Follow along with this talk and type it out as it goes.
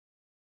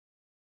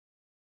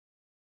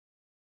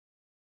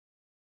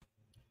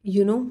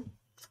You know,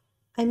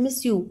 I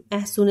miss you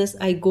as soon as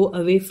I go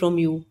away from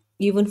you,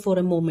 even for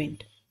a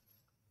moment.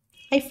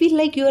 I feel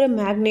like you're a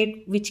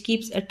magnet which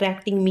keeps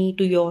attracting me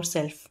to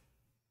yourself.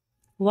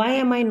 Why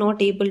am I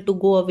not able to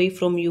go away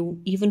from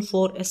you even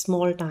for a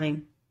small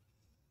time?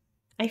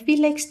 I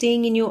feel like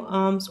staying in your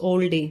arms all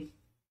day.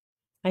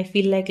 I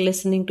feel like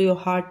listening to your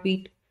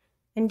heartbeat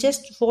and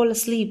just fall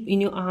asleep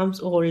in your arms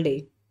all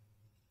day.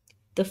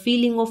 The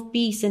feeling of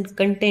peace and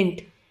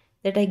content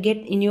that I get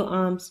in your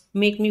arms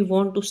make me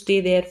want to stay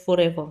there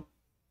forever.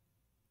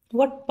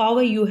 What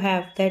power you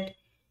have that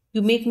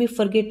you make me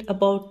forget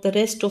about the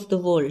rest of the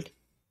world.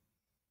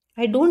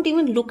 I don't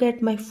even look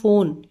at my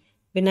phone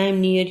when I am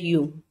near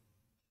you.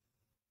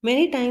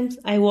 Many times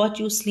I watch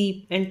you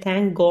sleep and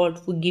thank God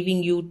for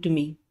giving you to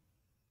me.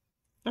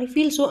 I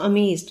feel so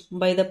amazed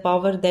by the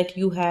power that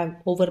you have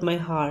over my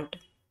heart.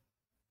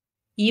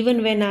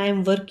 Even when I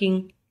am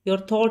working, your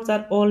thoughts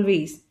are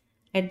always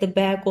at the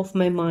back of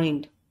my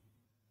mind.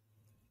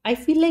 I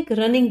feel like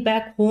running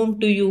back home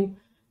to you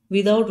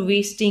without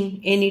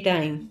wasting any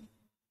time.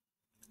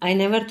 I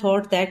never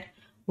thought that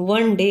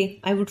one day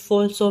I would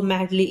fall so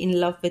madly in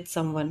love with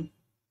someone.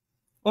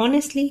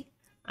 Honestly,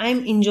 I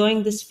am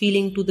enjoying this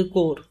feeling to the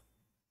core.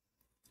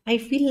 I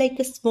feel like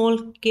a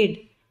small kid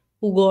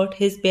who got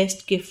his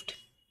best gift.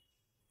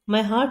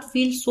 My heart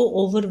feels so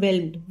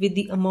overwhelmed with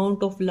the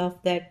amount of love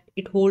that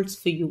it holds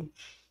for you.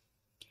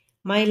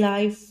 My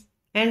life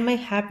and my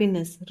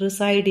happiness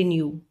reside in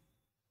you.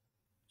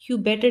 You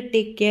better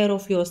take care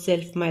of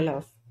yourself, my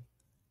love.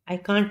 I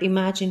can't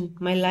imagine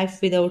my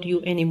life without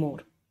you anymore.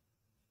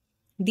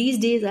 These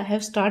days I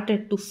have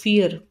started to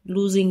fear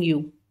losing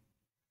you.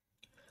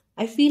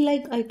 I feel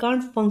like I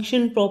can't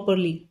function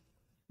properly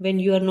when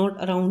you are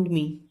not around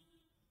me.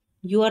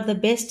 You are the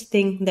best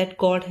thing that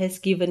God has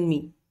given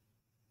me.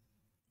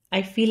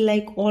 I feel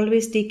like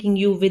always taking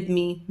you with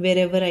me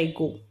wherever I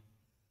go.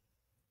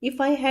 If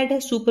I had a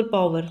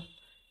superpower,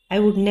 I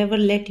would never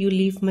let you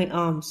leave my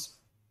arms.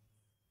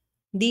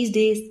 These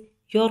days,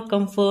 your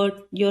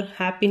comfort, your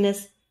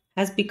happiness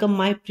has become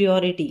my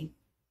priority.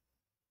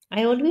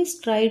 I always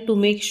try to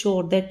make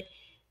sure that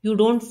you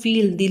don't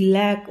feel the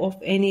lack of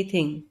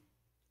anything.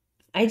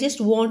 I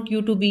just want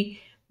you to be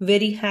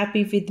very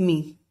happy with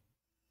me.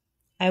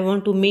 I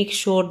want to make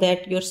sure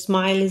that your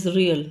smile is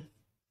real.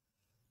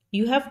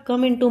 You have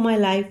come into my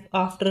life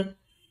after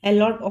a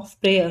lot of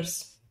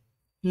prayers.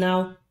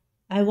 Now,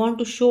 I want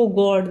to show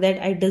God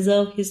that I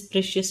deserve His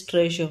precious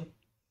treasure.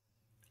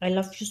 I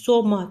love you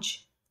so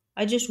much.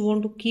 I just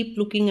want to keep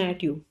looking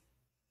at you.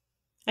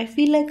 I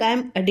feel like I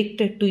am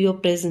addicted to your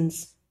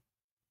presence.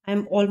 I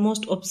am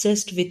almost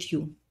obsessed with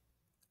you.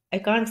 I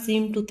can't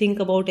seem to think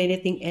about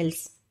anything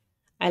else.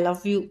 I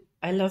love you.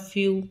 I love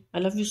you. I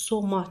love you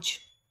so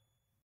much.